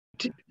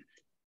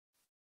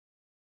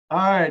All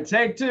right,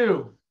 take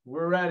two.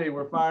 We're ready.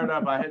 We're fired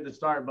up. I hit the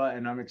start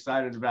button. I'm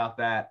excited about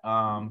that.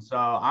 So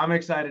I'm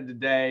excited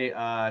today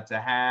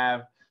to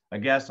have a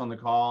guest on the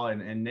call.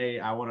 And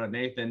Nate,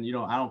 Nathan,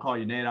 I don't call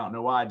you Nate. I don't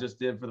know why. I just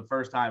did for the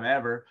first time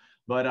ever.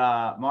 But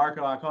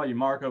Marco, I call you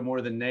Marco more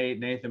than Nate,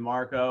 Nathan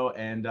Marco.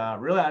 And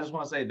really, I just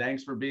want to say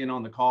thanks for being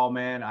on the call,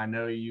 man. I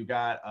know you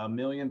got a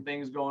million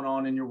things going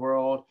on in your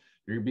world.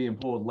 You're being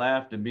pulled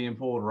left and being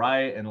pulled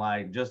right. And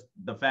like just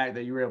the fact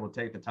that you were able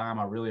to take the time,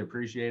 I really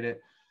appreciate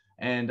it.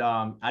 And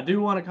I do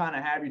want to kind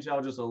of have you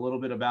tell just a little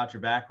bit about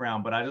your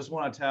background, but I just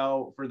want to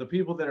tell for the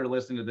people that are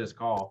listening to this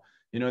call,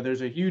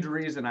 there's a huge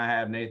reason I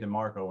have Nathan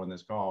Marco on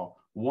this call.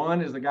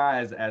 One is the guy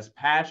is as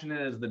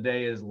passionate as the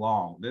day is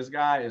long. This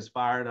guy is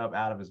fired up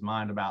out of his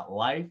mind about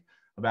life,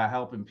 about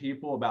helping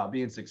people, about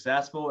being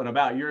successful, and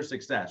about your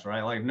success,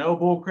 right? Like no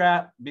bull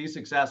crap, be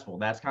successful.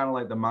 That's kind of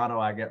like the motto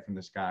I get from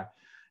this guy.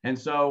 And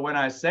so when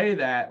I say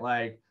that,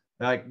 like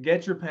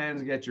get your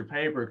pens, get your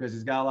paper, because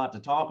he's got a lot to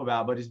talk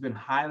about, but he's been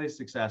highly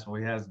successful.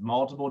 He has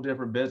multiple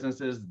different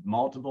businesses,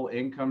 multiple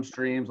income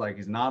streams. Like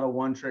he's not a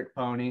one-trick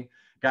pony.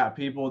 Got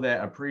people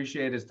that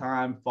appreciate his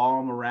time, follow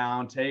him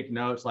around, take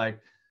notes.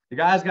 Like the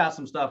guy's got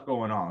some stuff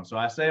going on. So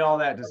I say all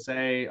that to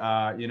say,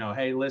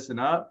 hey, listen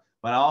up.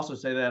 But I also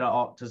say that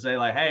to say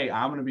like, hey,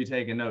 I'm going to be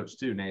taking notes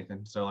too,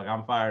 Nathan. So like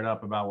I'm fired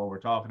up about what we're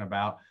talking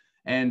about.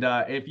 And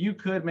if you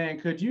could, man,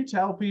 could you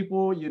tell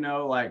people,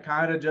 like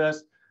kind of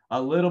just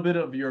a little bit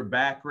of your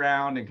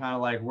background and kind of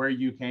like where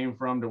you came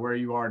from to where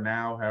you are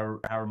now,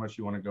 however much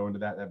you want to go into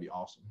that, that'd be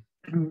awesome.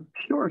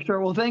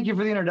 Sure. Well, thank you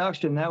for the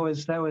introduction. That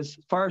was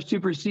far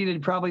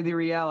superseded probably the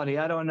reality.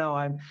 I don't know.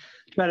 I'm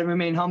trying to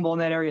remain humble in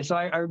that area. So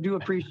I do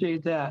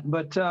appreciate that.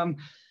 But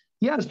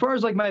yeah, as far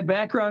as like my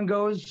background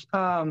goes,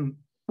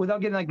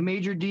 without getting like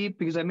major deep,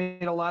 because I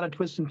made a lot of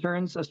twists and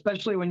turns,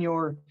 especially when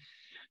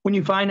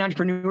you find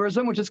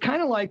entrepreneurism, which is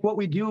kind of like what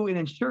we do in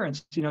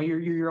insurance. You're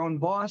your own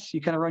boss.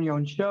 You kind of run your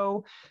own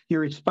show.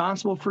 You're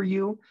responsible for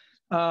you.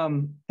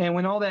 And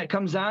when all that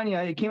comes on,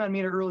 it came on me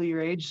at an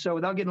earlier age. So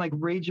without getting like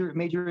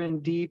major in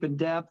deep and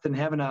depth and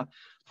having a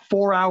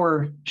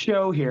 4-hour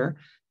show here,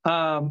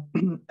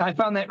 I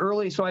found that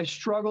early. So I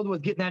struggled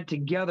with getting that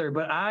together,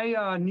 but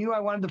I knew I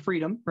wanted the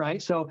freedom,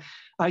 right? So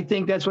I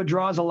think that's what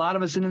draws a lot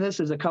of us into this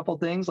is a couple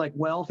things like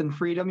wealth and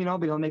freedom, be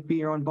able to be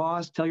your own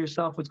boss, tell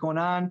yourself what's going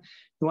on.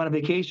 You want a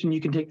vacation,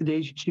 you can take the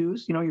days you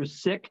choose. You're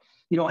sick.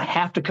 You don't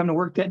have to come to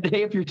work that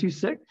day if you're too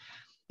sick.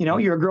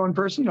 You're a grown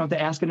person. You don't have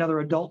to ask another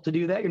adult to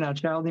do that. You're not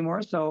a child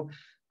anymore. So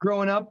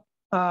growing up,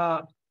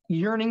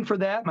 yearning for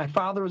that. My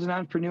father was an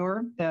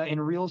entrepreneur in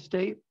real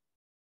estate,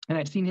 and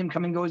I've seen him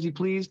come and go as he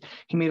pleased.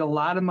 He made a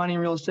lot of money in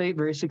real estate,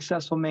 very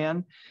successful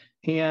man.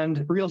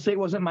 And real estate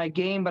wasn't my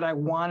game, but I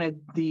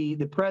wanted the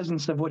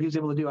presence of what he was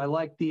able to do. I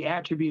liked the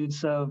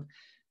attributes of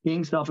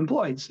being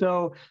self-employed.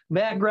 So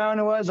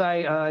background was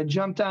I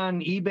jumped on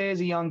eBay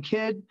as a young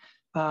kid.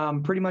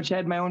 Pretty much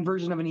had my own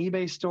version of an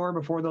eBay store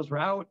before those were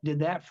out. Did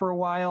that for a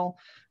while.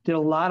 Did a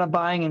lot of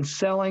buying and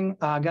selling.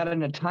 Got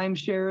into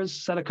timeshares,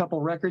 set a couple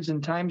records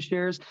in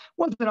timeshares.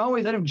 Wasn't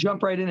always, I didn't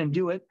jump right in and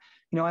do it.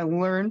 I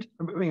learned,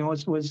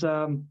 I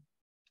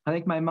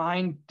think my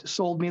mind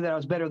sold me that I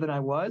was better than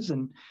I was.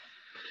 And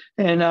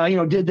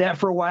did that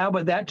for a while,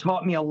 but that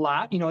taught me a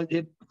lot.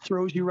 It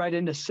throws you right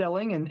into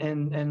selling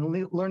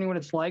and learning what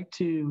it's like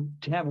to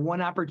have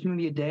one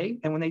opportunity a day.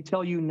 And when they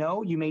tell you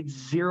no, you made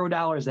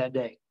 $0 that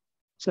day.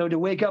 So to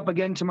wake up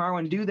again tomorrow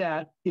and do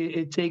that,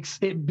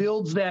 it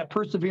builds that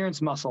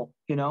perseverance muscle.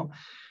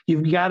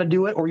 You've got to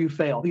do it or you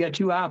fail. You got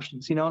two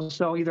options,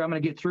 so either I'm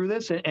going to get through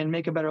this and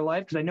make a better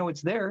life because I know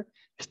it's there.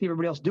 I see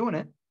everybody else doing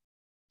it.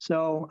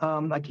 So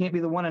I can't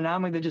be the one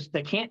anomaly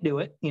that can't do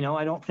it.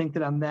 I don't think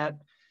that I'm that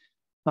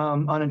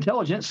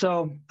unintelligent.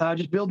 So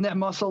just building that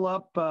muscle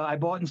up. I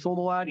bought and sold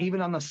a lot,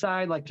 even on the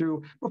side, like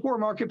before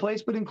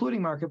Marketplace, but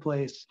including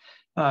Marketplace,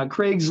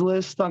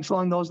 Craigslist, things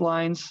along those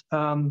lines.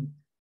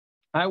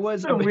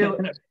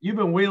 You've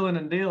been wheeling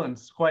and dealing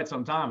quite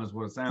some time is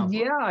what it sounds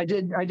like. Yeah, I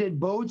did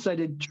boats, I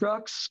did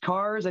trucks,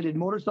 cars, I did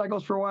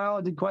motorcycles for a while.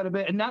 I did quite a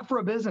bit, and not for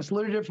a business,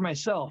 literally did it for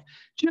myself.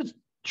 Just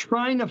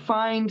trying to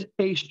find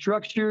a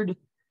structured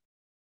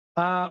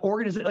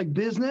organization, like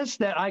business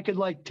that I could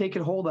take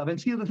it hold of. And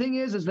see, the thing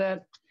is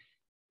that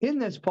in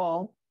this,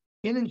 Paul,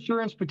 in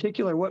insurance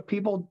particular, what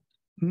people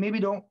maybe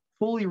don't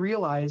fully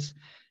realize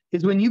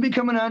is when you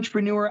become an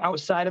entrepreneur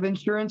outside of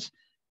insurance,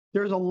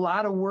 there's a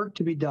lot of work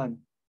to be done.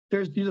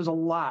 There's a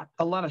lot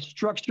of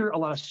structure, a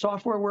lot of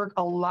software work,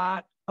 a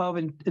lot of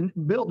the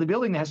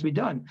building that has to be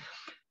done.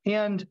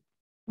 And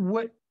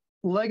what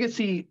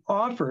Legacy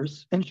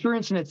offers,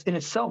 insurance in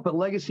itself, but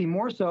Legacy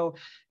more so,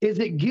 is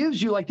it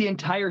gives you the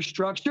entire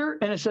structure,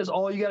 and it says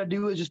all you got to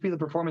do is just be the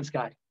performance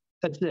guy.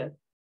 That's it.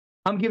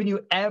 I'm giving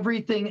you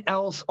everything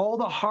else, all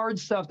the hard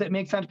stuff that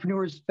makes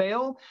entrepreneurs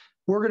fail.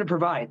 We're going to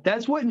provide.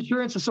 That's what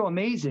insurance is so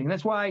amazing.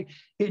 That's why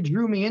it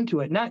drew me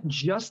into it. Not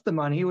just the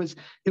money; it was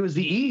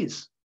the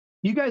ease.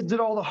 You guys did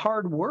all the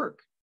hard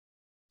work.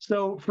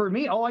 So for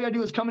me, all I got to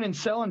do is come in and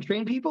sell and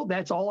train people.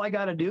 That's all I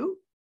got to do.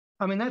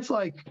 I mean, that's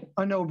like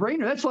a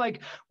no-brainer. That's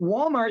like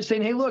Walmart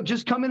saying, "Hey, look,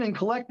 just come in and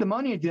collect the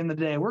money at the end of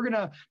the day. We're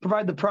gonna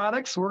provide the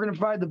products. We're gonna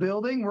provide the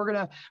building. We're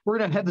gonna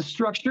have the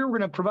structure. We're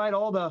gonna provide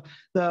all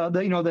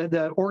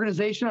the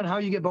organization on how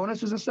you get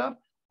bonuses and stuff.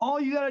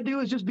 All you got to do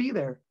is just be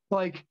there."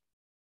 Like,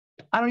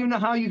 I don't even know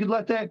how you could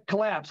let that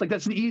collapse. Like,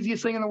 that's the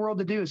easiest thing in the world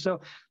to do.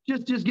 So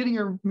just getting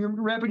your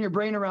wrapping your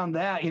brain around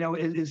that,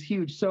 is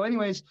huge. So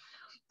anyways,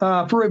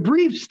 for a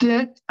brief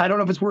stint, I don't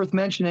know if it's worth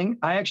mentioning,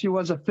 I actually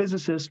was a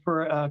physicist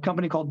for a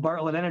company called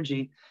Bartlett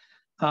Energy.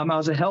 I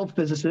was a health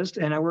physicist,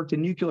 and I worked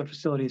in nuclear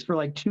facilities for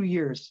like 2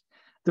 years.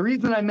 The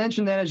reason I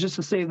mention that is just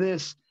to say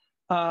this.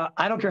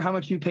 I don't care how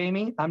much you pay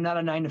me. I'm not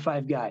a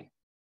 9-to-5 guy.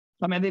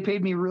 I mean, they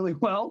paid me really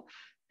well,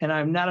 and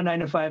I'm not a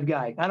 9-to-5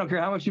 guy. I don't care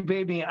how much you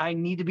paid me. I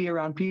need to be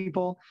around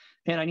people,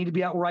 and I need to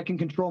be out where I can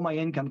control my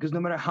income, because no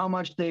matter how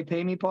much they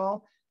pay me,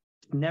 Paul,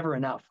 it's never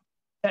enough.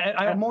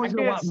 I'm always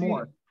going to want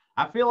more.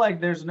 I feel like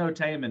there's no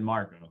taming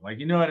Marco. Like,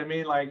 you know what I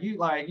mean? Like you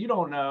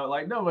don't know,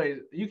 like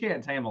you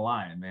can't tame a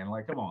lion, man.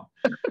 Like, come on,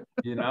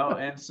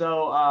 And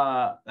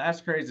so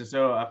that's crazy.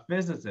 So a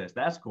physicist,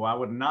 that's cool. I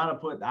would not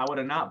have put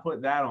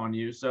that on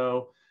you.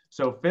 So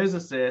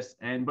physicist,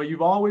 but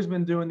you've always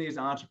been doing these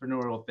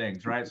entrepreneurial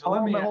things, right? So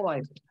let me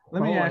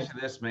ask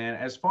you this, man.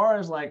 As far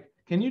as like,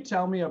 can you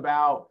tell me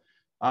about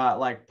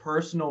like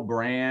personal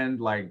brand,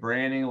 like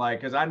branding,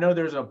 like, because I know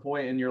there's a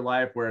point in your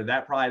life where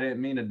that probably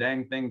didn't mean a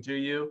dang thing to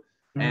you.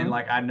 And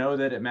like, I know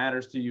that it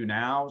matters to you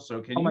now.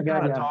 So can you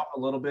kind of talk a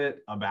little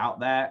bit about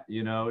that,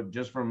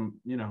 just from,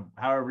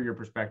 however your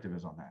perspective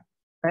is on that?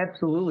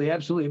 Absolutely.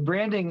 Absolutely.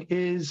 Branding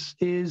is,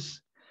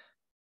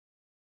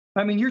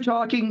 I mean, you're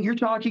talking,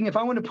 if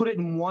I want to put it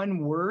in one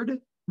word,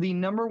 the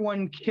number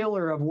one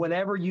killer of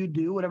whatever you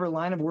do, whatever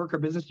line of work or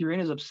business you're in,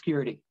 is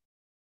obscurity.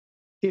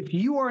 If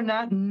you are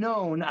not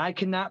known, I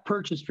cannot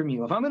purchase from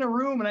you. If I'm in a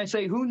room and I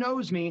say, "Who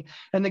knows me?"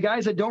 and the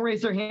guys that don't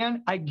raise their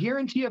hand, I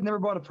guarantee I've never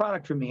bought a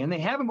product from me. And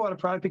they haven't bought a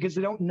product because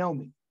they don't know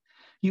me.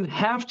 You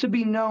have to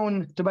be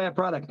known to buy a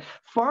product.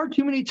 Far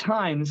too many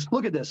times,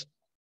 look at this.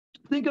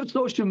 Think of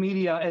social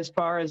media as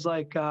far as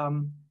like,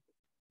 God,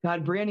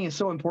 branding is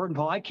so important,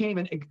 Paul. I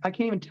can't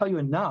even tell you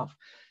enough.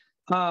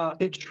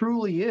 It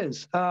truly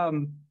is.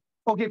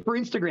 Okay, for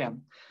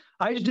Instagram.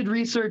 I just did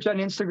research on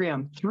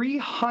Instagram.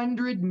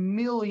 300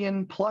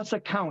 million plus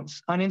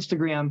accounts on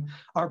Instagram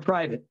are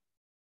private.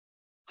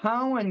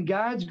 How on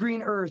God's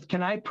green earth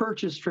can I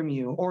purchase from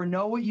you, or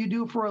know what you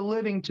do for a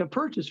living to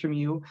purchase from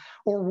you,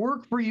 or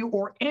work for you,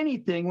 or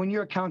anything when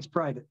your account's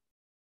private?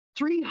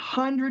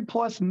 300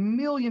 plus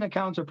million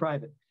accounts are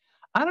private.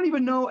 I don't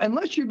even know,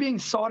 unless you're being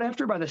sought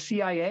after by the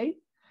CIA,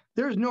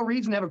 there's no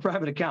reason to have a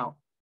private account.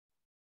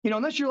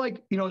 Unless you're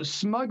like,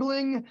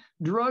 smuggling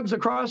drugs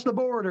across the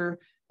border,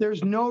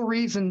 there's no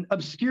reason.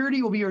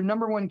 Obscurity will be your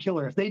number one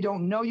killer. If they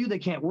don't know you, they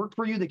can't work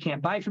for you, they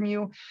can't buy from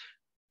you.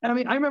 And I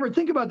mean, I remember,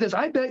 think about this.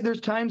 I bet there's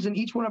times in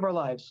each one of our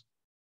lives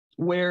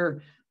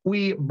where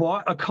we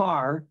bought a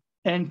car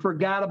and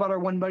forgot about our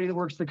one buddy that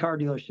works at the car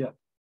dealership,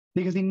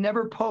 because he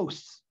never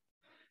posts.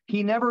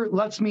 He never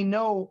lets me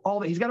know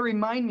all that. He's got to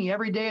remind me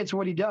every day it's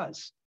what he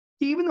does.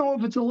 Even though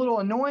if it's a little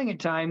annoying at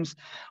times,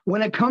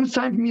 when it comes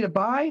time for me to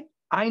buy,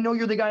 I know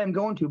you're the guy I'm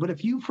going to. But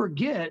if you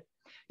forget,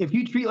 if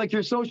you treat like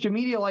your social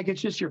media like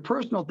it's just your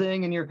personal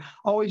thing, and you're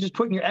always just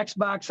putting your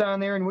Xbox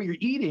on there and what you're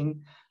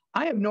eating,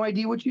 I have no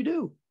idea what you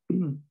do.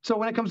 So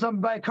when it comes up to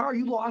buy a car,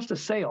 you lost a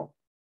sale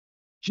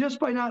just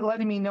by not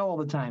letting me know all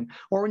the time.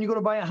 Or when you go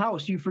to buy a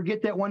house, you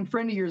forget that one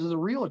friend of yours is a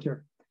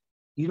realtor.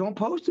 You don't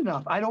post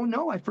enough. I don't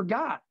know. I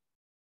forgot.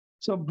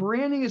 So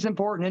branding is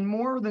important, and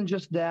more than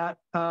just that,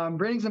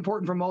 branding is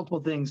important for multiple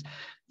things.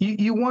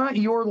 You want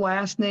your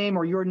last name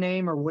or your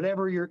name or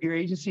whatever your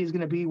agency is going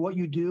to be, what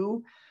you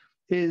do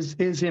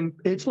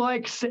it's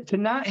like, to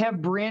not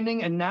have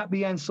branding and not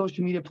be on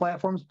social media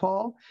platforms,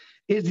 Paul,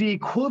 is the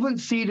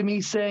equivalency to me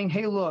saying,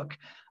 "Hey, look,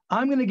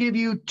 I'm going to give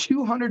you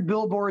 200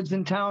 billboards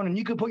in town, and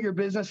you can put your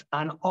business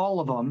on all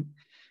of them."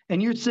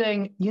 And you're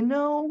saying,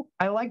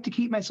 I like to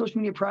keep my social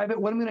media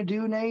private. What I'm going to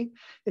do, Nate,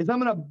 is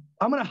I'm going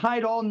to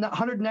hide all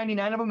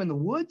 199 of them in the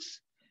woods,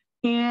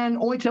 and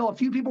only tell a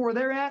few people where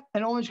they're at,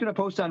 and only just going to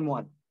post on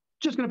one.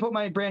 Just going to put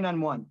my brand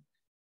on one.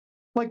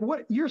 Like,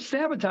 what? You're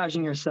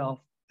sabotaging yourself.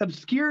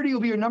 Obscurity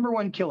will be your number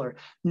one killer.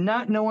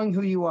 Not knowing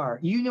who you are.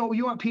 You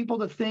want people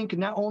to think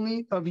not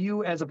only of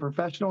you as a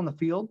professional in the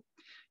field,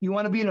 you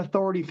want to be an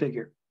authority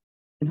figure.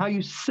 And how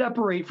you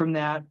separate from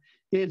that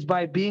is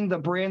by being the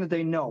brand that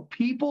they know.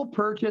 People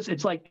purchase,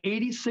 it's like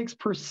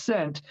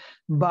 86%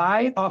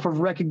 buy off of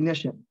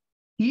recognition.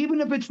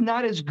 Even if it's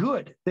not as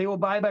good, they will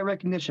buy by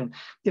recognition.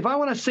 If I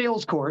want a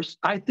sales course,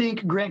 I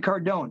think Grant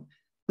Cardone.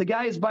 The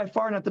guy is by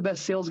far not the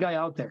best sales guy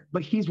out there,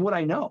 but he's what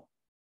I know.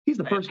 He's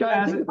the first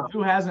guy I think about.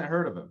 Who hasn't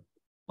heard of him?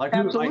 Like,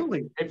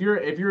 absolutely. Like, if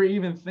you're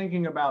even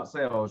thinking about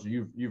sales,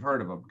 you've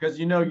heard of him, because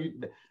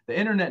the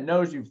internet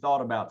knows you've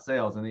thought about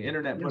sales, and the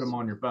internet put them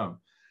on your phone.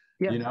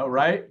 Yes.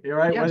 Right? You're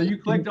right. Yes. Whether you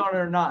clicked on it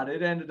or not,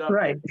 it ended up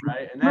right.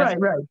 Right. And that's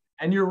right.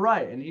 And you're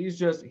right. And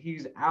he's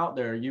out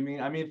there.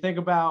 Think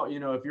about,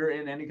 if you're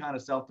in any kind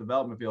of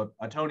self-development field,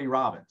 a Tony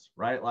Robbins,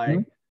 right? Like,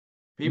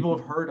 People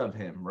have heard of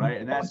him, right?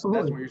 And that's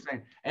what you're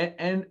saying.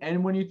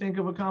 And when you think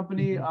of a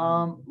company,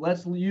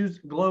 let's use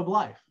Globe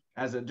Life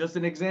as just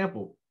an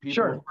example.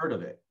 People have heard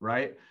of it,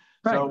 right?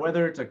 So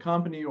whether it's a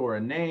company or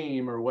a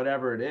name or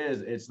whatever it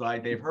is, it's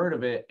like they've heard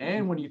of it.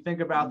 And when you think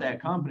about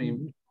that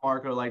company,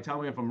 Marco, like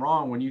tell me if I'm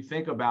wrong, when you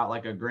think about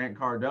like a Grant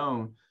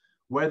Cardone,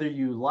 whether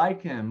you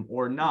like him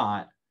or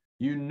not,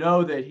 you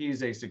know that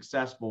he's a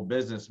successful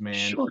businessman.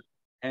 Sure.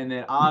 And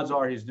then odds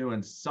are he's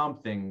doing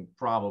something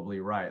probably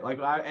right. Like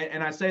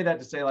I say that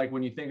to say, like,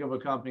 when you think of a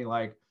company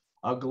like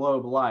a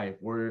Globe Life,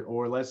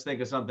 or let's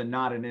think of something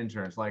not in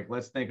insurance. Like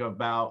let's think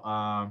about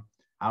I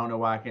don't know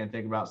why I can't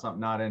think about something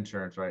not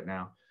insurance right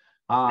now.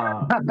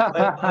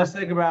 Let's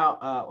think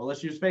about well,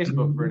 let's use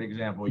Facebook for an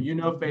example. You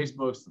know,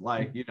 Facebook's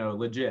like, you know,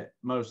 legit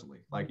mostly,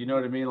 like, you know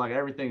what I mean? Like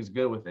everything's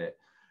good with it.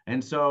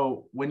 And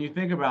so when you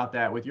think about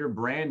that with your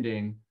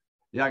branding,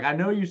 like I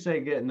know you say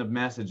getting the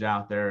message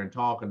out there and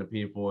talking to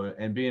people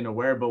and being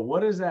aware, but what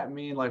does that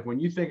mean? Like when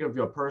you think of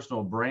your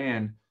personal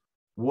brand,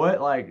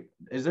 what, like,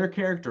 is there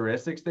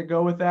characteristics that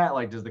go with that?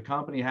 Like, does the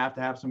company have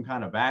to have some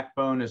kind of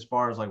backbone as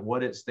far as like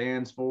what it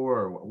stands for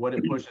or what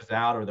it pushes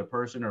out, or the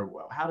person, or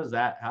how does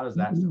that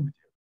sit with you?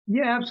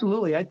 Yeah,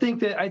 absolutely. I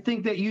think that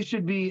there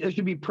should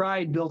be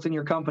pride built in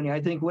your company. I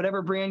think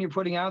whatever brand you're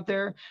putting out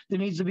there, there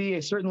needs to be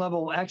a certain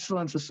level of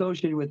excellence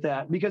associated with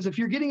that. Because if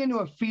you're getting into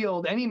a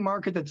field, any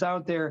market that's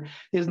out there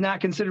is not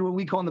considered what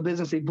we call in the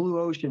business a blue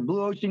ocean.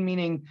 Blue ocean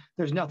meaning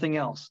there's nothing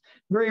else.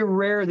 Very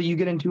rare that you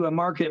get into a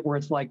market where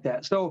it's like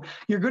that. So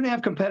you're going to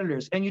have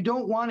competitors, and you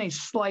don't want a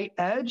slight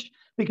edge,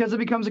 because it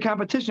becomes a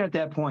competition at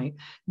that point.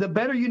 The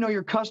better you know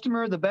your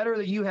customer, the better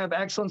that you have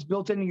excellence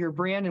built into your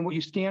brand and what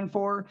you stand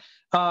for,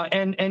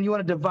 and you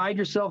want to divide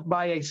yourself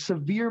by a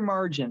severe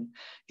margin.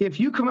 If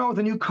you come out with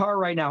a new car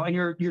right now and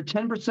you're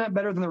 10%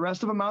 better than the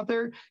rest of them out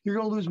there, you're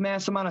going to lose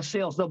mass amount of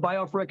sales. They'll buy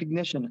off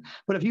recognition.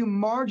 But if you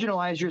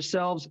marginalize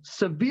yourselves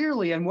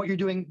severely and what you're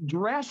doing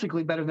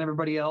drastically better than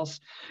everybody else,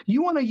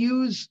 you want to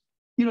use,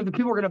 you know, the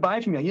people are going to buy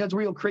from you. That's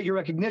where you'll create your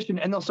recognition,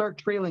 and they'll start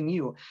trailing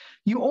you.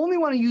 You only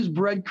want to use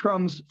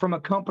breadcrumbs from a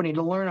company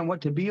to learn on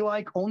what to be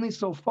like, only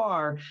so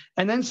far,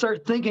 and then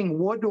start thinking,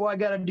 what do I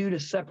got to do to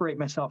separate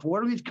myself?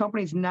 What are these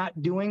companies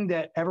not doing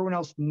that everyone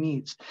else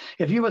needs?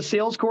 If you have a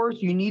sales course,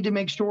 you need to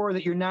make sure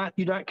that you're not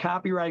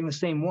copywriting the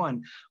same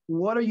one.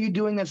 What are you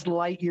doing that's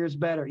light years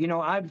better? You know,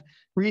 I've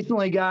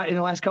recently got, in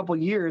the last couple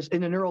of years,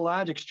 into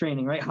neurologics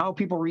training, right? How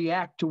people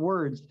react to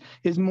words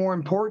is more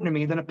important to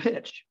me than a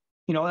pitch.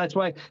 You know, that's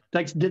why,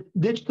 like,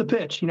 ditch the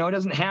pitch. You know, it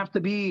doesn't have to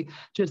be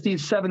just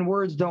these 7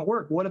 words don't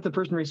work. What if the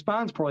person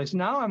responds poorly? So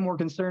now I'm more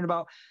concerned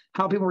about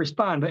how people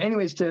respond. But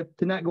anyways, to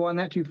not go on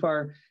that too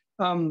far.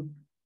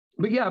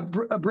 But yeah,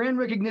 brand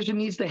recognition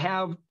needs to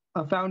have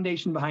a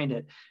foundation behind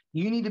it.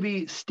 You need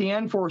to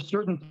stand for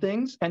certain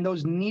things, and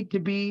those need to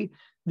be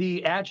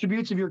the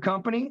attributes of your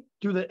company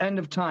through the end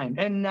of time,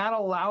 and not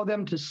allow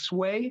them to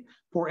sway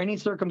for any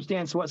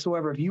circumstance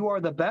whatsoever. If you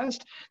are the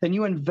best, then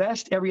you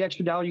invest every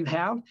extra dollar you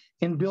have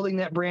in building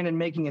that brand and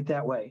making it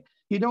that way.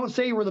 You don't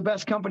say we're the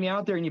best company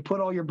out there and you put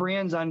all your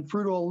brands on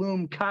Fruit of the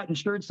Loom cotton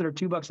shirts that are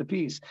 $2 a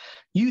piece.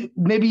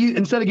 Maybe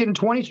instead of getting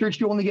 20 shirts,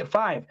 you only get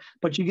 5,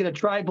 but you get a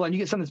tri-blend. You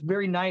get something that's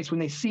very nice. When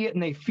they see it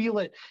and they feel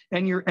it,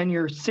 and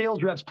your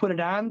sales reps put it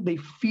on, they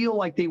feel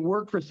like they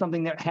work for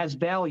something that has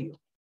value.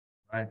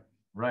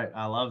 Right.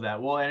 I love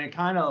that. Well, and it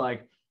kind of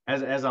like,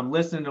 as I'm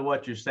listening to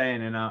what you're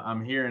saying, and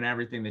I'm hearing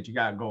everything that you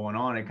got going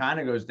on, it kind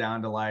of goes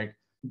down to like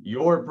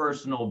your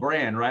personal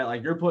brand, right?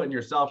 Like you're putting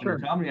yourself and your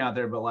company out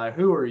there, but like,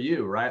 who are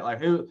you, right?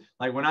 Like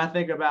like when I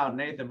think about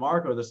Nathan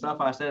Marco, the stuff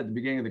I said at the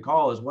beginning of the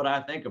call is what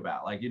I think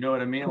about. Like, you know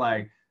what I mean?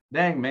 Like,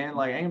 dang, man,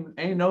 like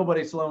ain't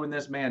nobody slowing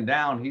this man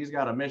down. He's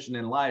got a mission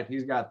in life.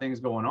 He's got things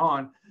going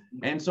on.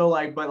 And so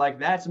like, but like,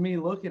 that's me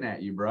looking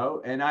at you,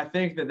 bro. And I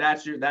think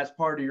that's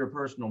part of your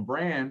personal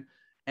brand.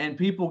 And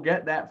people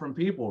get that from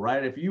people,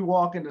 right? If you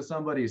walk into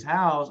somebody's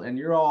house and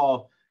you're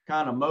all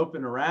kind of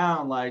moping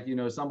around, like, you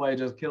know, somebody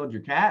just killed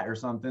your cat or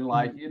something,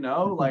 like, you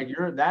know, like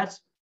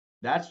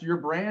that's your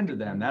brand to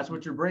them. That's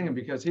what you're bringing.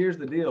 Because here's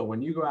the deal.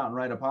 When you go out and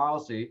write a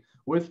policy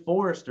with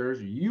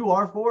foresters, you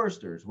are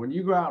foresters. When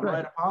you go out and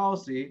write a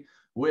policy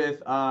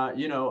with,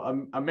 you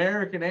know,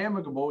 American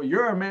Amicable,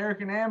 you're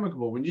American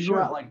Amicable. When you go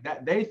out like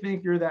that, they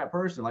think you're that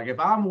person. Like if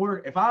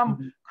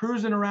I'm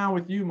cruising around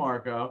with you,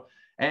 Marco,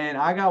 and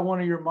I got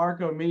one of your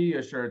Marco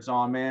Media shirts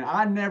on, man,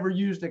 I never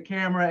used a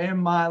camera in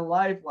my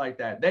life like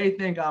that. They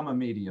think I'm a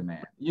media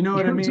man. You know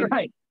what I mean?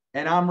 Right.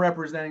 And I'm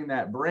representing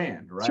that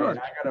brand, right? Sure.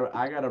 And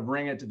I gotta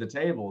bring it to the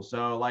table.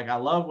 So like, I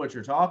love what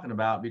you're talking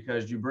about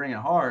because you bring it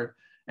hard.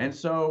 And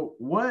so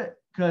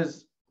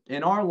because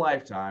in our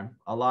lifetime,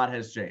 a lot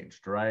has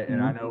changed, right?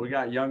 And I know we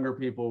got younger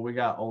people, we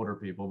got older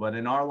people, but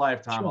in our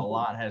lifetime, a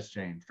lot has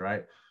changed,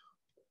 right?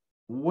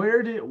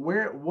 What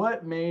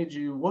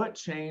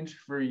changed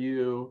for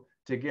you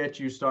to get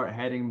you start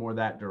heading more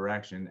that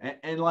direction?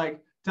 And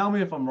like, tell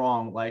me if I'm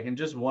wrong, like in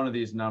just one of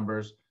these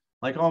numbers,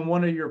 like on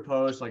one of your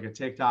posts, like a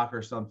TikTok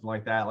or something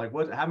like that, like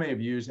how many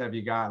views have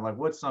you gotten? Like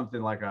what's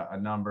something like a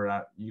number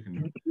that you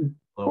can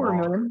blow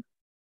 250,000.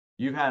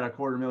 you've had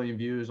 250,000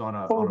 views on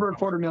a Over a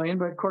 250,000,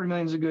 but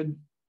 250,000 is a good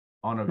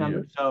on a number.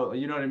 view. So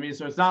you know what I mean?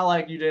 So it's not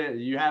like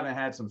you haven't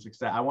had some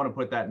success. I want to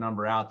put that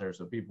number out there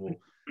so people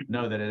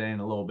know that it ain't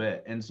a little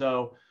bit. And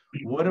so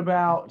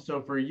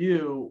so for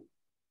you,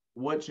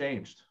 what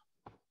changed?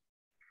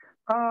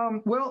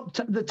 Well,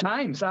 the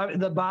times,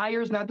 the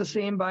buyer's not the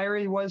same buyer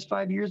he was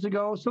 5 years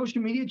ago.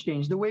 Social media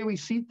changed the way we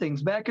see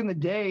things. Back in the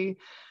day,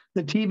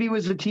 the TV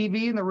was the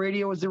TV and the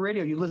radio was the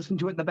radio. You listen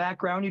to it in the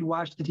background, you'd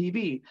watch the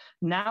TV.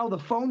 Now the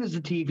phone is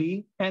the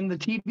TV and the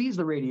TV is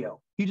the radio.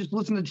 You just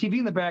listen to the TV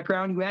in the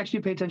background, you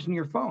actually pay attention to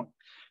your phone.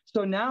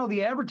 So now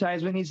the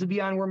advertisement needs to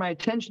be on where my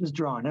attention is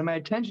drawn. And my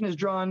attention is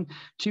drawn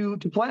to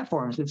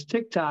platforms. It's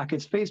TikTok,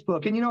 it's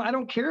Facebook. And, I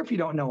don't care if you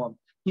don't know them.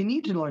 You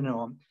need to learn to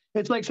know them.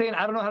 It's like saying,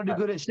 I don't know how to do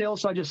good at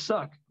sales, so I just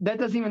suck. That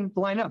doesn't even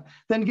line up.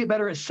 Then get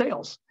better at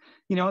sales.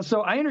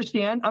 So I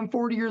understand. I'm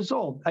 40 years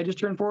old. I just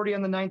turned 40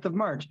 on the 9th of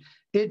March.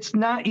 It's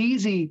not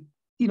easy.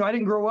 I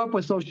didn't grow up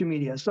with social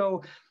media.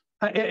 So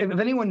if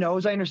anyone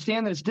knows, I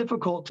understand that it's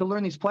difficult to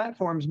learn these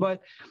platforms.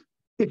 But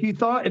if you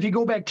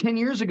go back 10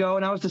 years ago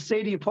and I was to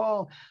say to you,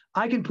 Paul,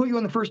 I can put you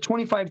on the first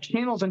 25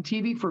 channels on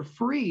TV for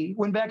free,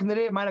 when back in the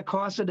day it might have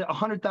costed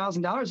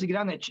 $100,000 to get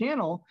on that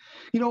channel,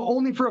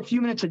 only for a few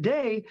minutes a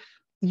day.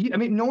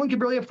 No one can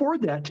barely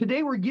afford that.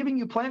 Today, we're giving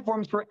you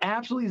platforms for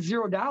absolutely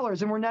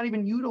 $0, and we're not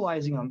even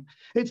utilizing them.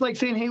 It's like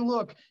saying, hey,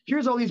 look,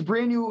 here's all these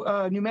brand new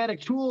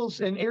pneumatic tools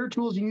and air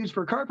tools you use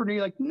for carpentry.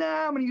 You're like,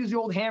 nah, I'm going to use the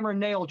old hammer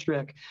and nail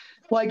trick.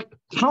 Like,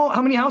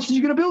 how many houses are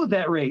you going to build at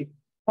that rate?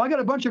 Well, I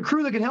got a bunch of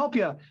crew that can help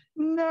you.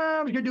 Nah,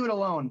 I'm going to do it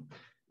alone.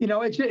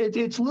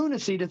 It's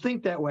lunacy to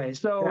think that way.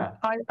 So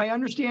yeah. I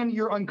understand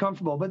you're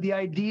uncomfortable, but the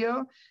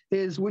idea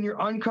is when you're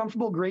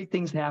uncomfortable, great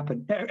things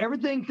happen.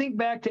 Think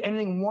back to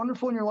anything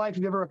wonderful in your life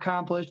you've ever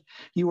accomplished.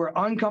 You were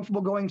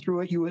uncomfortable going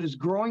through it. You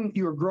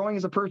were growing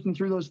as a person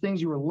through those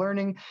things. You were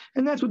learning.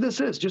 And that's what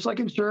this is. Just like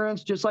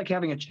insurance, just like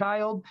having a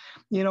child,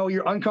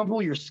 you're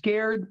uncomfortable, you're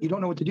scared, you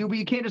don't know what to do, but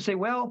you can't just say,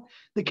 well,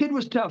 the kid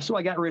was tough, so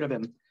I got rid of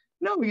him.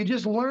 No, you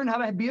just learn how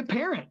to be a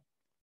parent.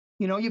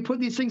 You put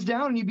these things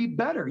down and you be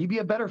better. You be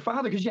a better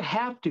father because you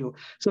have to.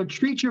 So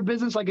treat your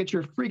business like it's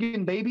your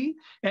freaking baby,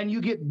 and you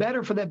get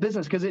better for that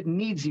business because it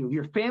needs you.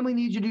 Your family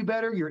needs you to do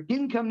better. Your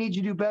income needs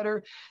you to do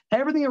better.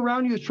 Everything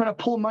around you is trying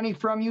to pull money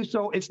from you.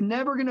 So it's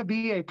never going to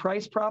be a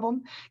price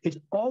problem. It's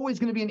always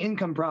going to be an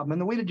income problem.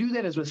 And the way to do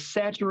that is with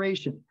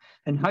saturation.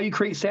 And how you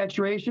create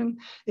saturation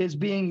is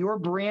being your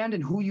brand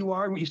and who you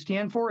are and what you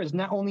stand for is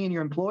not only in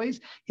your employees,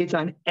 it's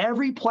on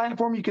every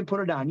platform you can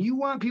put it on. You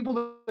want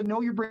people to know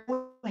your brand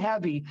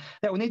heavy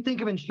that when they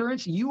think of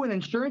insurance, you and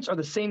insurance are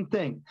the same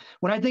thing.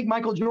 When I think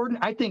Michael Jordan,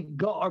 I think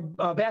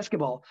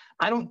basketball.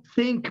 I don't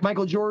think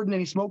Michael Jordan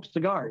and he smokes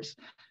cigars,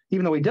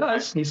 even though he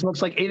does. He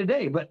smokes like 8 a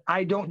day, but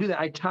I don't do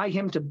that. I tie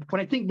him to,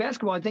 when I think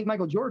basketball, I think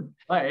Michael Jordan.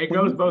 Right, it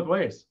goes both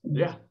ways.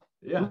 Yeah.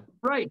 Yeah.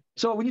 Right.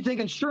 So when you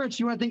think insurance,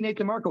 you want to think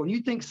Nathan Marco. When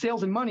you think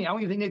sales and money, I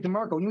want you to think Nathan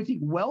Marco. When you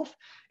think wealth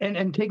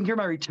and taking care of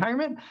my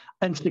retirement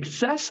and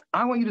success,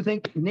 I want you to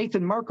think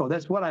Nathan Marco.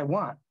 That's what I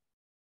want.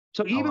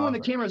 So even when the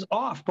camera's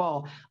off,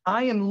 Paul,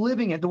 I am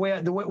living it the way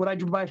what I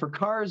buy for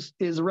cars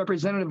is a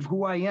representative of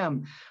who I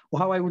am,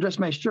 how I dress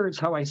my shirts,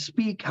 how I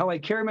speak, how I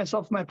carry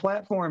myself on my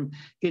platform.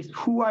 It's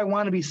who I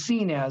want to be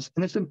seen as,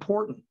 and it's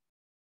important.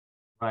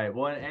 Right.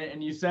 Well,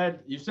 and you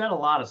said a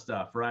lot of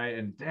stuff, right?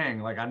 And dang,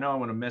 like I know I'm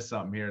going to miss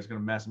something here. It's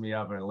going to mess me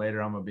up, and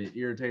later I'm going to be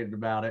irritated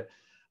about it.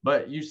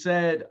 But you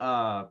said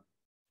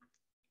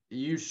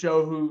you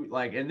show who,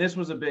 like, and this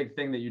was a big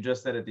thing that you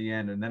just said at the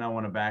end, and then I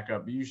want to back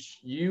up.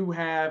 You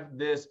have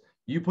this,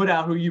 you put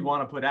out who you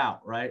want to put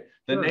out, right?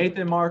 The sure.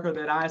 Nathan Marco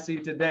that I see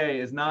today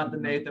is not the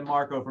Nathan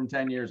Marco from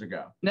 10 years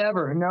ago.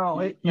 Never,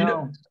 no.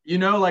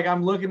 No. Like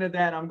I'm looking at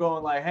that and I'm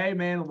going like, hey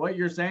man, what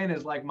you're saying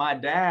is like my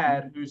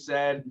dad who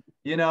said,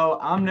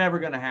 I'm never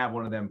going to have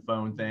one of them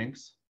phone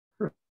things.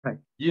 Right.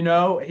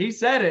 He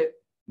said it.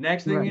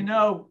 Next thing right. you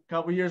know, a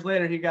couple years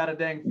later, he got a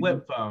dang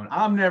flip phone.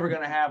 I'm never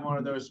going to have one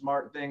of those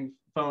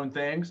phone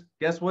things.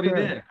 Guess what he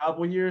did? A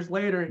couple years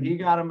later, he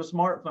got him a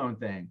smartphone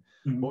thing.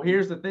 Mm-hmm. Well,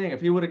 here's the thing.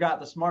 If he would have got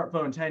the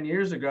smartphone 10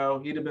 years ago,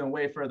 he'd have been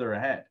way further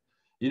ahead.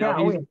 You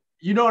know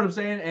what I'm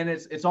saying? And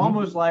it's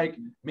almost like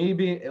me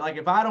being like,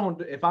 if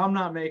I'm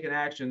not making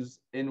actions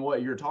in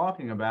what you're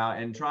talking about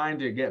and trying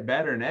to get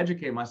better and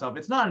educate myself,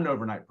 it's not an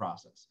overnight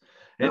process.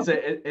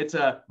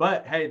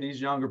 But hey,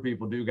 these younger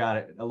people do got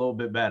it a little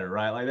bit better,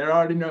 right? Like they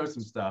already know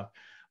some stuff.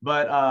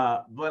 But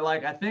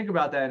like I think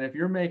about that, and if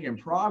you're making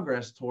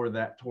progress towards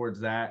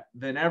that,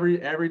 then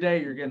every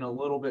day you're getting a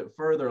little bit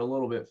further, a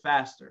little bit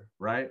faster,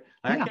 right?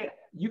 Like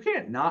you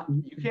can't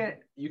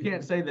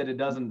say that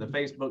the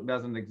Facebook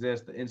doesn't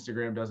exist, the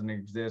Instagram doesn't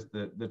exist,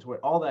 the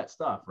Twitter, all that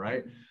stuff,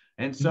 right?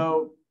 And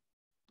so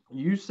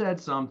you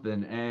said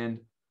something, and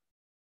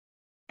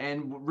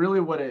really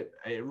what it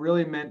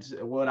really meant,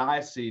 what I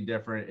see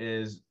different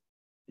is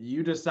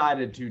you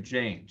decided to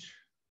change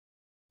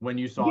when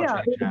you saw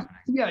change happening.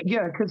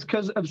 Yeah,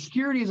 because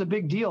obscurity is a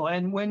big deal.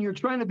 And when you're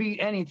trying to be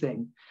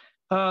anything,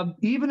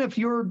 even if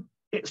you're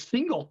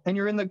single and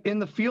you're in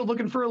the field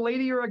looking for a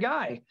lady or a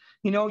guy,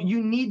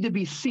 you need to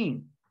be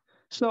seen.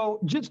 So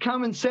just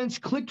common sense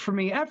clicked for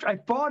me after I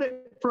fought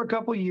it for a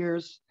couple of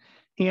years.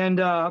 And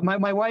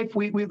my wife,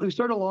 we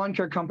started a lawn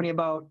care company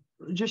about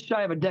just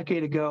shy of a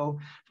decade ago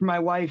for my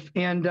wife.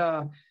 And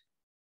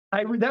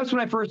that's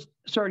when I first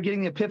started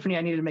getting the epiphany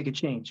I needed to make a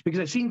change, because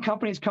I seen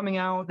companies coming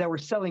out that were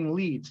selling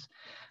leads.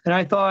 And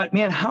I thought,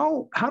 man,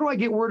 how do I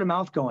get word of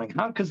mouth going?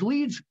 Because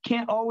leads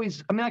can't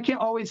always, I can't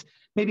always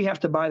maybe have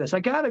to buy this. I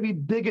got to be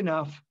big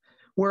enough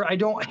where I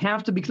don't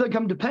have to, because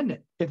I'm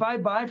dependent. If I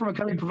buy from a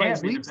company that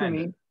provides leads to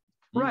me,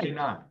 right.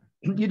 Cannot.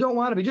 You don't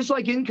want to be, just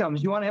like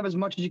incomes. You want to have as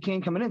much as you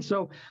can coming in.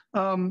 So,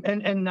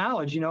 and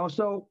knowledge,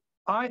 so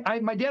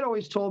my dad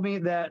always told me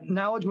that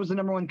knowledge was the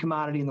number one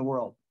commodity in the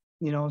world,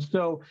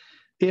 so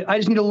I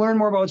just need to learn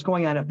more about what's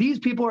going on. If these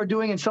people are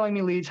doing and selling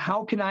me leads,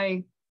 how can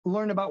I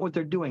learn about what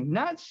they're doing?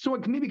 Not so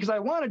it can be because I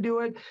want to do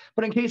it,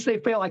 but in case they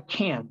fail, I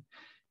can.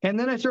 And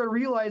then I started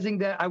realizing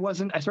that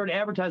I started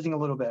advertising a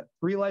little bit,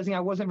 realizing I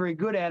wasn't very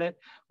good at it,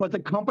 but the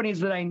companies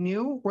that I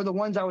knew were the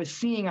ones I was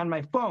seeing on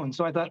my phone.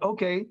 So I thought,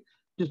 okay,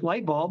 just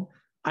light bulb.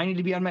 I need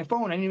to be on my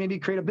phone. I need to maybe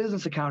create a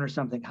business account or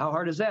something. How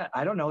hard is that?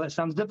 I don't know. That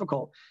sounds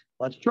difficult.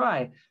 Let's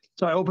try.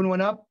 So I opened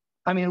one up.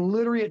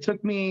 Literally it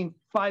took me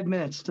 5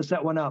 minutes to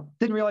set one up.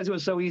 Didn't realize it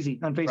was so easy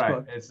on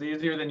Facebook. Right. It's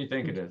easier than you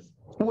think it is.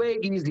 Way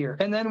easier.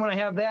 And then when I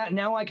have that,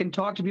 now I can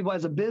talk to people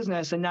as a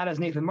business and not as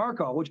Nathan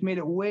Marco, which made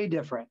it way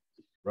different.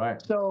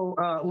 Right. So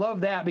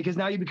love that, because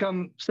now you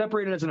become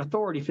separated as an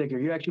authority figure.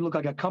 You actually look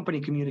like a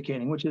company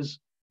communicating, which is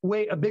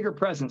way a bigger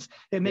presence.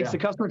 It makes the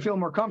customer feel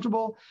more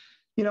comfortable,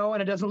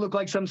 and it doesn't look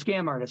like some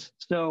scam artist.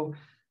 So,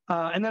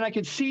 and then I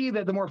could see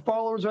that the more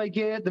followers I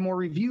get, the more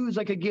reviews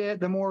I could get,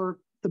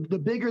 the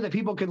bigger that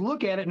people could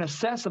look at it and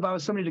assess if I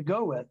was somebody to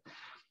go with.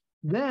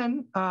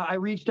 Then I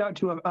reached out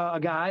to a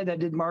guy that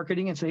did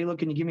marketing and said, hey, look,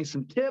 can you give me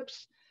some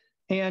tips?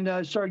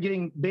 And started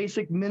getting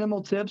basic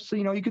minimal tips. So,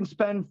 you can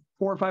spend $400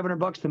 or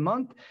 $500 a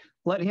month.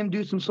 Let him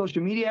do some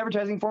social media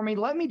advertising for me.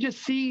 Let me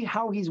just see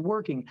how he's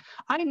working.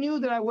 I knew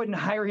that I wouldn't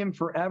hire him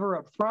forever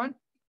up front.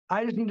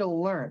 I just need to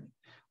learn.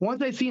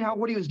 Once I seen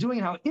what he was doing,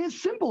 how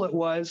simple it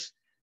was,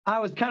 I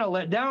was kind of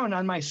let down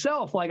on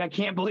myself. Like, I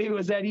can't believe it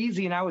was that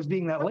easy and I was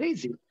being that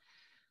lazy.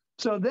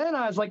 So then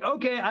I was like,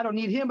 okay, I don't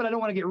need him, but I don't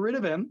want to get rid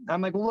of him.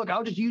 I'm like, well, look,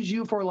 I'll just use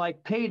you for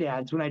like paid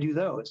ads when I do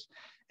those.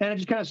 And it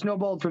just kind of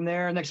snowballed from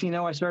there. Next thing you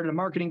know, I started a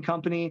marketing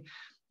company,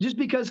 just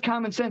because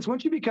common sense,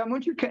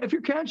 if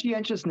your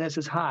conscientiousness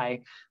is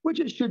high, which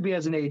it should be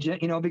as an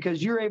agent,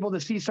 because you're able to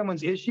see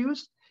someone's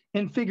issues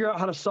and figure out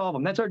how to solve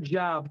them. That's our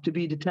job, to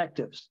be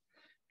detectives.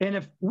 And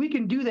if we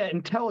can do that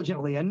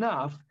intelligently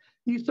enough,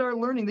 you start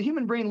learning. The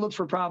human brain looks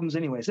for problems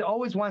anyways. It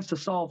always wants to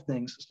solve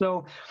things.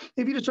 So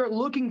if you just start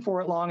looking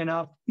for it long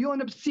enough, you'll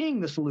end up seeing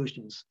the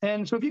solutions.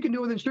 And so if you can do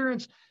it with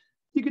insurance,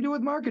 you can do it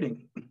with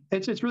marketing.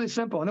 It's really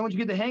simple. And then once you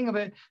get the hang of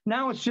it,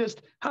 now it's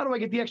just, how do I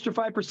get the extra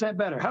 5%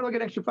 better? How do I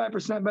get extra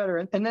 5% better?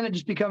 And then it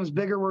just becomes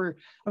bigger where,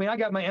 I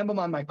got my emblem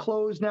on my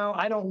clothes now.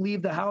 I don't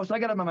leave the house. I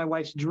got them on my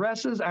wife's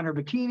dresses, on her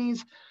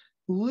bikinis.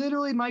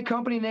 Literally, my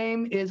company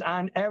name is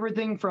on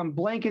everything from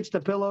blankets to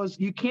pillows.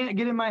 You can't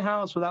get in my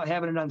house without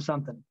having it on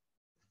something.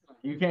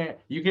 You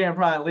can't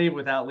probably leave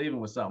without leaving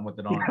with something with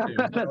it on too.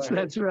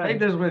 That's right. Take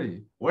this with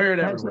you. Wear it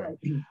everywhere.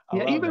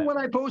 Right. Even when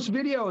I post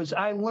videos,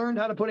 I learned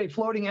how to put a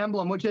floating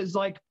emblem, which is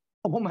like,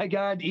 oh my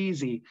God,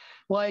 easy.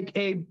 Like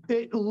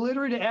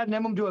literally to add an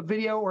emblem to a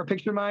video or a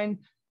picture of mine,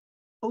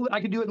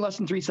 I could do it in less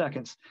than 3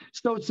 seconds.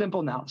 So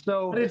simple now.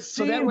 So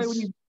that way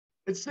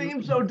it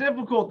seems so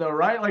difficult though,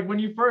 right? Like when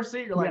you first see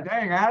it, you're like,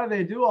 dang, how do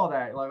they do all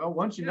that? Like,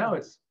 once you know,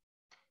 it's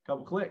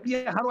couple clicks.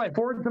 Yeah, how do I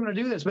afford someone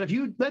to do this? But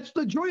that's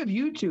the joy of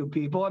YouTube,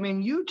 people.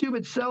 YouTube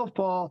itself,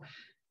 Paul,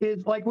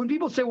 is like when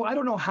people say, well, I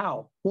don't know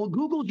how. Well,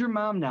 Google's your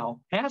mom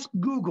now. Ask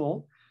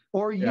Google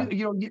or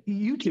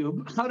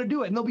YouTube how to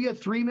do it. And there'll be a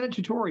 3-minute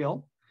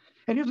tutorial.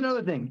 And here's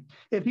another thing.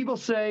 If people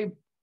say,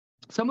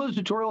 some of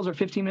those tutorials are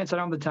 15 minutes, I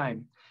don't have the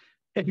time.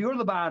 If you go to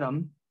the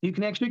bottom, you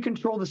can actually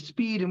control the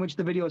speed in which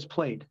the video is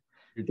played.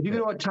 If you go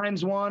to a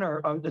 ×1 or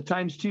a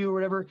 ×2 or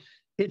whatever,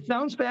 it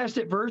sounds fast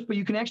at first, but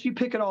you can actually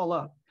pick it all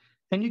up.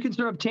 And you can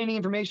start obtaining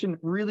information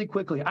really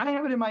quickly. I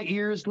have it in my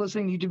ears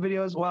listening to YouTube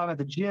videos while I'm at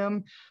the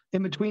gym,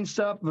 in between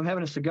stuff. If I'm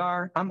having a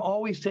cigar, I'm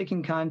always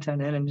taking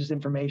content in and just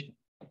information.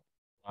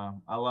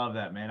 I love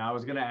that, man. I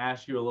was going to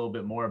ask you a little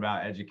bit more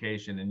about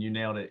education, and you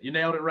nailed it. You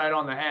nailed it right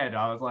on the head.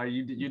 I was like,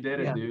 you did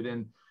it, dude.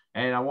 And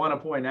I want to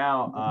point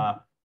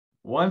out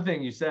one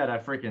thing you said I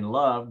freaking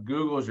love.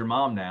 Google's your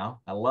mom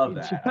now. I love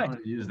that. Right. I'm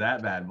going to use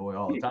that bad boy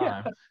all the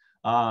time.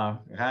 I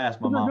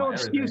asked my mom. There's no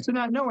excuse to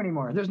not know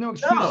anymore. There's no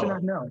excuse to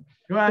not know.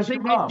 You ask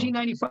your mom.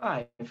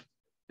 1995.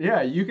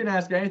 Yeah, you can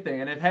ask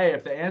anything. And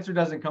if the answer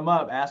doesn't come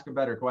up, ask a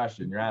better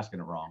question. You're asking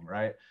it wrong,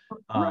 right?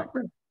 Right.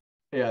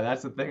 Yeah,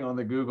 that's the thing on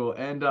the Google.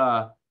 And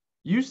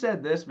you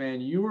said this,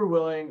 man, you were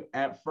willing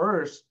at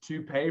first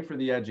to pay for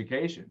the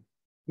education.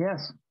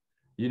 Yes.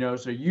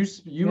 So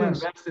you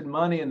invested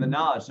money in the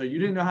knowledge. So you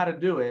didn't know how to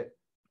do it.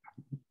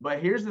 But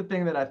here's the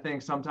thing that I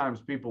think sometimes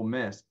people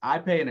miss. I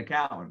pay an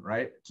accountant,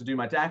 right, to do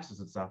my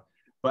taxes and stuff.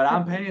 but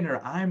I'm paying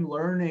her. I'm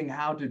learning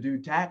how to do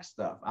tax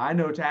stuff. I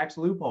know tax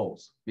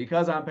loopholes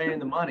because I'm paying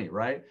the money,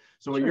 right?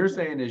 So what you're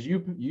saying is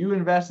you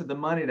invested the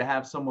money to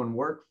have someone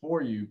work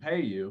for you,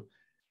 pay you.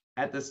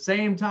 At the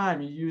same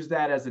time, you use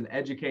that as an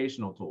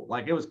educational tool,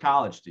 like it was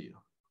college to you.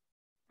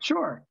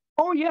 Sure.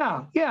 Oh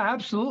yeah, yeah,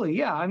 absolutely.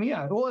 Yeah, I mean,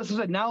 yeah. Well, as I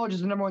said, knowledge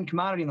is the number one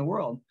commodity in the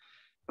world.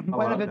 I But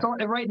if love it's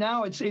that. right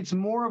now, it's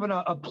more of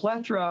a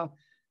plethora.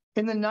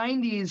 In the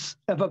 90s,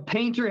 if a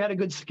painter had a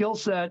good skill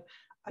set,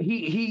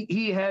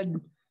 he had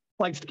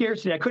like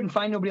scarcity. I couldn't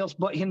find nobody else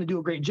but him to do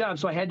a great job,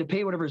 so I had to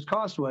pay whatever his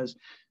cost was.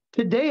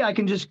 Today, I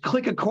can just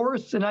click a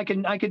course and I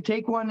could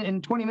take one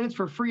in 20 minutes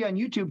for free on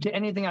YouTube to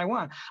anything I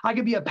want. I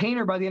could be a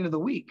painter by the end of the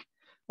week.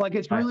 Like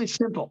it's Right. really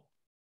simple.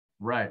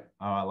 Right.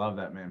 Oh, I love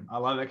that, man. I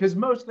love that because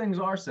most things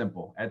are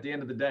simple at the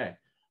end of the day.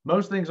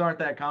 Most things aren't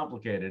that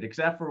complicated,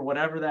 except for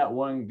whatever that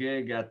one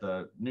gig at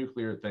the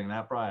nuclear thing.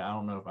 That probably, I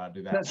don't know if I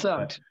do that That one,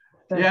 but sucked.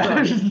 That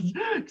yeah,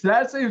 sucked.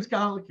 that seems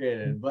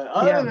complicated. But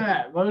other Yeah, than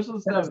that, most of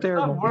the that's stuff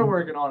terrible. we're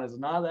working on is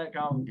not that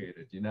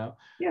complicated, you know?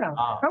 Yeah,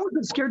 Uh, I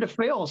wasn't scared to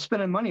fail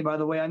spending money, by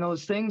the way, on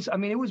those things. I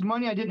mean, it was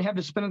money I didn't have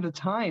to spend at the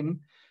time.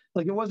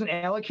 Like it wasn't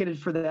allocated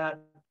for that.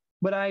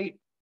 But I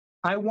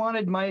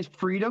wanted my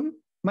freedom.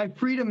 My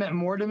freedom meant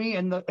more to me.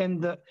 And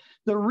the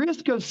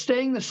risk of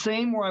staying the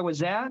same where I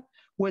was at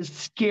was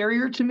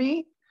scarier to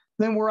me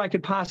than where I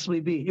could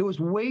possibly be. It was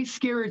way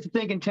scarier to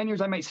think in 10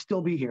 years I might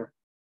still be here.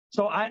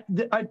 So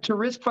to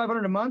risk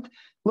 500 a month,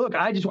 look,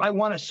 I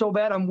want it so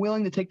bad. I'm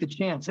willing to take the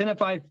chance. And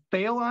if I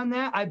fail on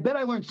that, I bet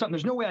I learned something.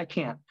 There's no way I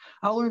can't.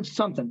 I'll learn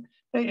something.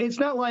 It's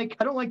not like,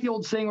 I don't like the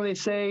old saying where they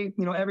say,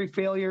 every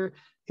failure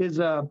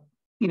is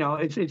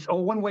it's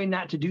one way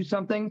not to do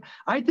something.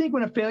 I think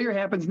when a failure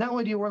happens, not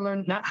only do you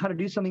learn not how to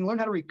do something, learn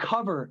how to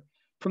recover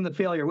from the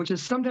failure, which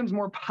is sometimes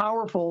more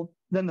powerful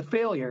than the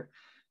failure.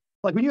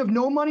 Like when you have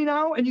no money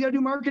now and you got to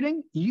do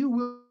marketing, you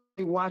will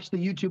watch the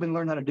YouTube and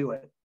learn how to do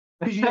it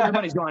because your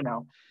money's gone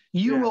now.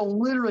 You yeah. will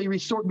literally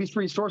be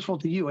resourceful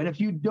to you. And if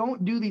you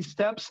don't do these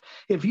steps,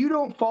 if you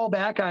don't fall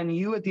back on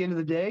you at the end of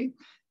the day,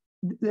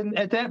 then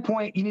at that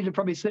point, you need to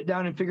probably sit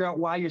down and figure out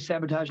why you're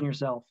sabotaging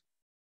yourself.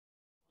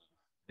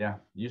 Yeah,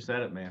 you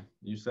said it, man.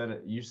 You said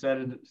it. You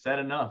said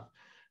enough.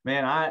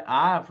 Man,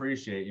 I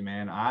appreciate you,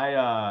 man.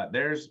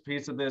 There's a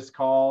piece of this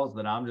calls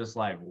that I'm just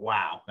like,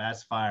 wow,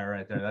 that's fire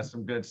right there. That's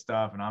some good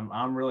stuff. And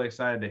I'm really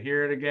excited to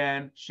hear it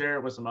again, share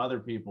it with some other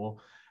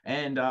people.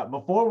 And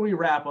before we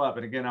wrap up,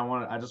 and again,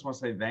 I just want to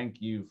say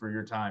thank you for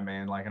your time,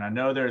 man. Like, and I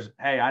know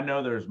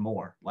there's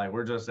more. Like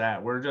we're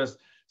just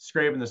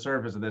scraping the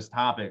surface of this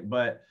topic,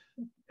 but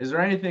is there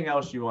anything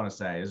else you want to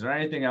say? Is there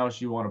anything else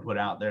you want to put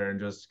out there and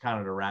just kind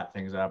of to wrap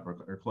things up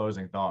or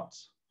closing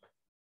thoughts?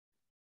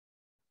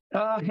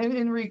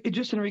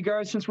 Just in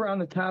regards, since we're on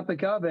the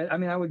topic of it, I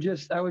mean, I would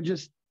just,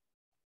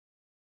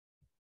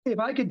 if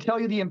I could tell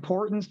you the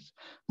importance,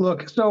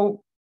 look,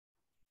 so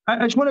I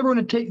just want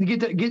everyone to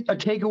get a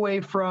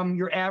takeaway from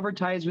your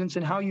advertisements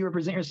and how you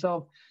represent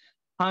yourself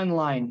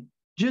online.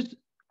 Just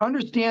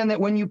understand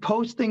that when you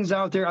post things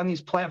out there on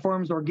these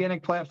platforms,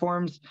 organic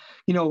platforms,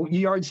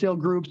 yard sale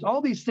groups, all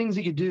these things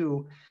that you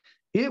do,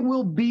 it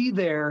will be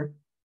there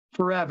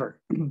forever.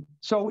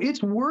 So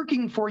it's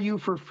working for you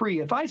for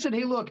free. If I said,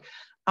 hey, look,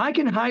 I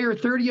can hire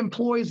 30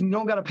 employees and you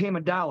don't got to pay them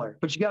 $1,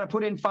 but you got to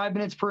put in 5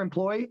 minutes per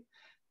employee,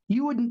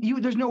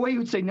 there's no way you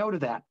would say no to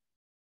that.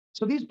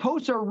 So these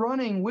posts are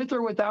running with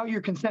or without your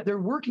consent. They're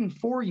working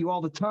for you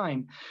all the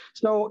time.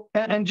 So,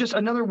 and just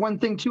another one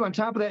thing too, on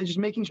top of that is just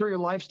making sure your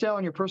lifestyle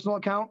and your personal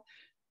account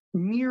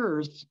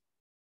mirrors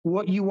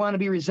what you want to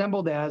be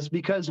resembled as,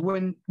 because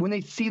when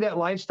they see that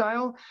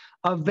lifestyle,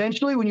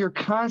 eventually when you're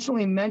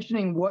constantly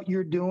mentioning what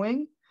you're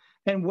doing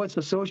and what's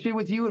associated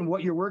with you and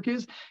what your work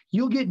is,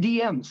 you'll get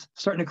DMs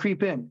starting to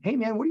creep in. Hey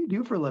man, what do you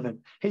do for a living?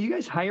 Hey, you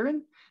guys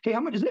hiring? Hey, how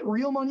much is it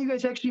real money you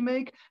guys actually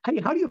make? Hey,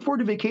 how do you afford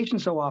to vacation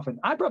so often?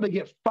 I probably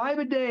get 5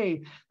 a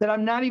day that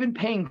I'm not even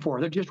paying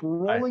for. They're just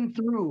rolling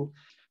through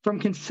from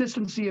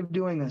consistency of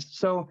doing this.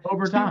 So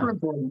Over super time.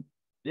 important.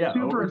 Yeah,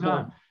 Super over time.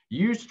 important.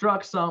 You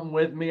struck something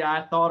with me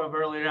I thought of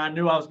earlier. I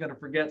knew I was going to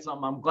forget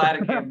something. I'm glad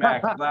it came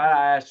back. I'm glad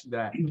I asked you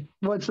that.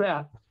 What's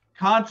that?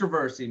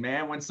 Controversy,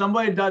 man. When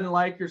somebody doesn't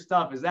like your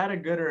stuff, is that a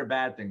good or a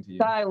bad thing to you?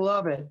 I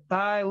love it.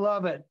 I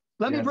love it.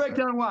 Let me break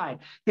down why.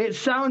 It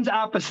sounds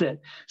opposite.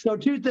 So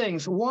 2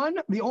 things. One,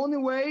 the only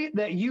way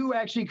that you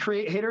actually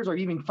create haters or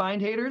even find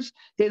haters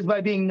is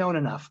by being known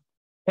enough.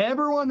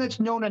 Everyone that's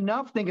known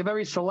enough, think of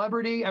every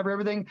celebrity,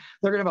 everything,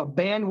 they're going to have a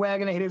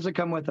bandwagon of haters that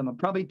come with them,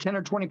 probably 10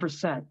 or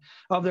 20%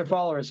 of their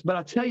followers. But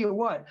I'll tell you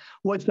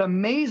what's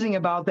amazing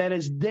about that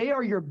is they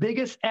are your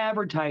biggest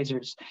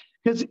advertisers.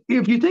 Because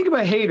if you think of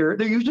a hater,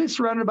 they're usually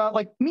surrounded about,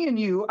 like me and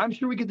you, I'm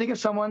sure we could think of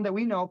someone that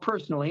we know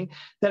personally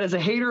that is a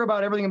hater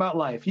about everything about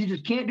life. You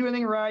just can't do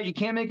anything right. You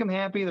can't make them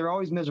happy. They're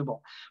always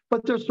miserable.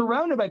 But they're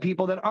surrounded by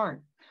people that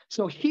aren't.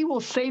 So he will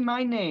say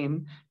my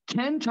name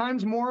 10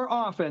 times more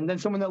often than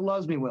someone that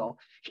loves me will.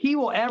 He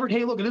will average,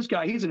 hey, look at this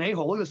guy. He's an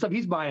a-hole. Look at the stuff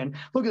he's buying.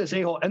 Look at this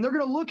a-hole. And they're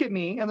going to look at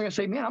me and they're going to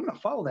say, man, I'm going to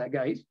follow that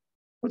guy.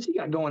 What's he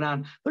got going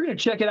on? They're going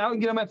to check it out and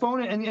get on my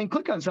phone and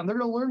click on something. They're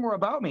going to learn more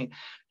about me.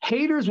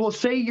 Haters will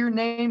say your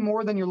name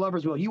more than your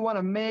lovers will. You want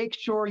to make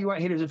sure you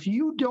want haters. If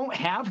you don't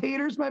have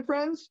haters, my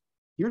friends,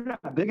 you're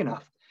not big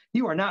enough.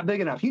 You are not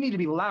big enough. You need to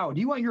be loud.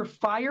 You want your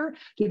fire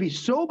to be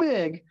so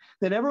big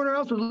that everyone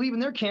else was leaving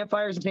their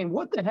campfires and saying,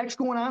 what the heck's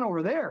going on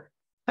over there?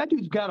 That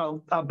dude's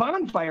got a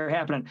bonfire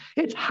happening.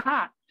 It's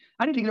hot.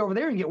 I need to get over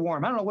there and get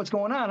warm. I don't know what's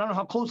going on. I don't know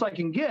how close I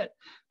can get,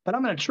 but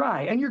I'm going to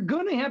try. And you're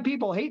going to have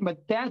people hating,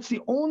 but that's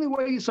the only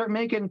way you start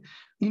making,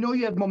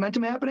 you have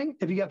momentum happening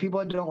if you got people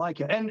that don't like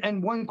you.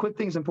 And one quick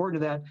thing is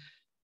important to that.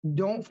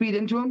 Don't feed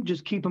into them.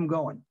 Just keep them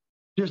going.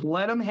 Just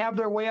let them have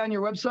their way on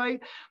your website.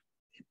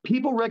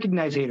 People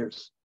recognize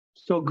haters.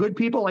 So good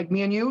people like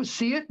me and you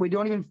see it. We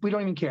don't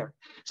even care.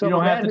 So you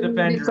don't have to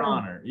defend your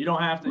honor. You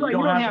don't have to. Right, you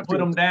don't have to put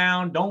them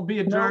down. Don't be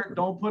a jerk. No.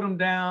 Don't put them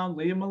down.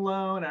 Leave them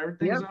alone.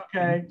 Everything's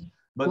okay.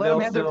 But let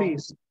them have their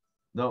peace.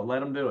 Don't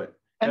let them do it.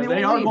 And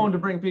they are going to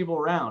bring people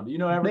around.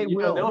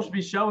 They'll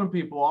be showing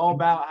people all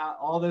about how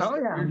all this. Oh,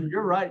 yeah.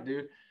 You're right,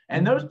 dude.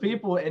 And those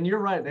people, and you're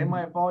right, they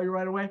might follow you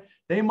right away.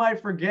 They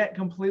might forget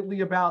completely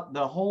about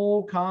the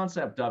whole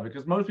concept of it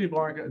because most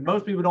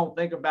people don't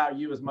think about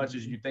you as much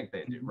as you think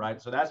they do,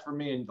 right? So that's for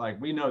me, and like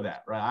we know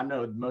that, right? I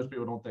know most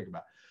people don't think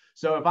about it.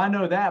 So if I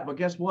know that, but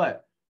guess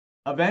what?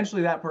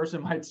 Eventually that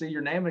person might see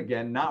your name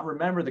again, not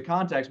remember the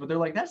context, but they're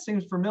like, that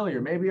seems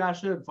familiar. Maybe I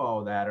should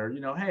follow that. Or,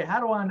 hey, how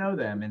do I know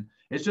them? And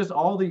it's just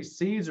all these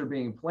seeds are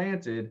being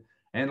planted.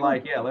 And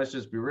like, yeah, let's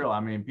just be real.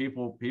 I mean,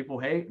 people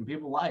hate and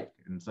people like.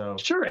 And so.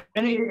 Sure.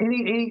 And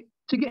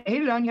to get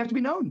hated on, you have to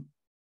be known.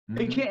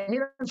 Mm-hmm. You can't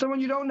hate on someone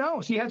you don't know.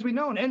 So you have to be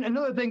known. And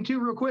another thing too,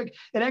 real quick,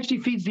 it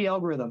actually feeds the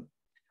algorithm.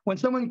 When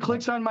someone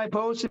clicks on my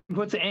post and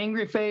puts an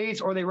angry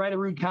face or they write a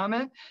rude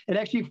comment, it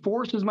actually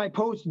forces my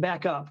post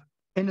back up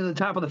into the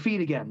top of the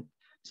feed again.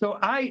 So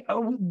I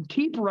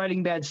keep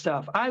writing bad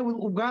stuff. I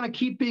want to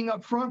keep being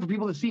upfront for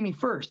people to see me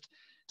first.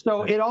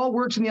 So it all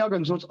works in the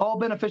algorithm. So it's all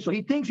beneficial.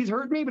 He thinks he's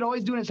hurting me, but all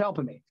he's doing is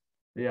helping me.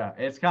 Yeah,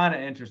 it's kind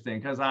of interesting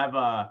because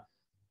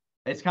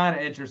it's kind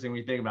of interesting when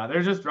you think about it.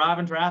 They're just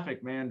driving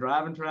traffic, man.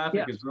 Driving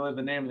traffic is really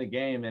the name of the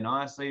game. And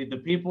honestly, the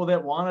people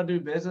that want to do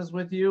business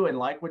with you and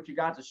like what you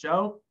got to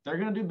show, they're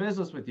going to do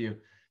business with you.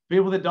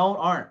 People that don't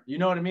aren't. You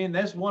know what I mean?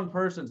 This one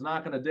person's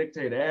not going to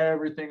dictate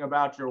everything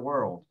about your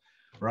world.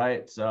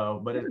 Right. So,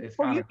 but it's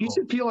kind of cool.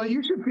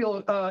 You should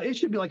feel it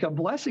should be like a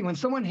blessing when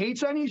someone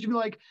hates on you. You should be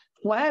like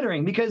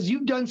flattering because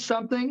you've done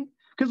something.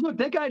 Because look,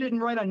 that guy didn't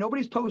write on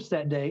nobody's post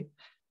that day.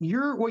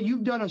 What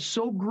you've done is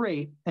so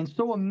great and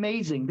so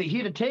amazing that he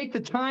had to take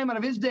the time out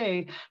of his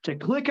day to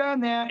click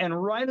on that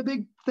and write a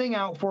big thing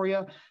out for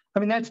you. I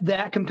mean, that's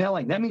that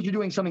compelling. That means you're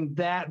doing something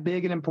that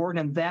big and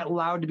important and that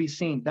loud to be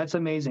seen. That's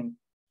amazing.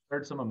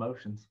 Hurt some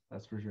emotions.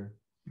 That's for sure.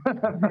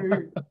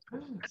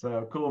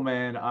 So cool,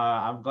 man.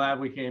 I'm glad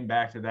we came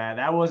back to that.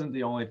 That wasn't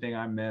the only thing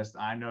I missed.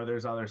 I know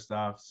there's other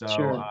stuff. So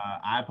sure.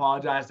 I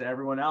apologize to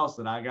everyone else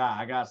that I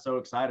got so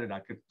excited. I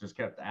could just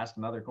kept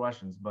asking other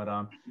questions, but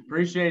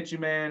appreciate you,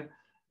 man.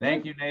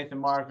 Thank you, Nathan,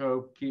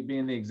 Marco. Keep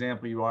being the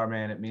example you are,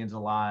 man. It means a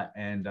lot.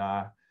 And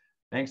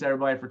thanks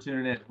everybody for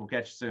tuning in. We'll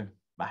catch you soon.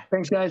 Bye.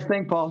 Thanks, guys.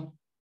 Thanks, Paul.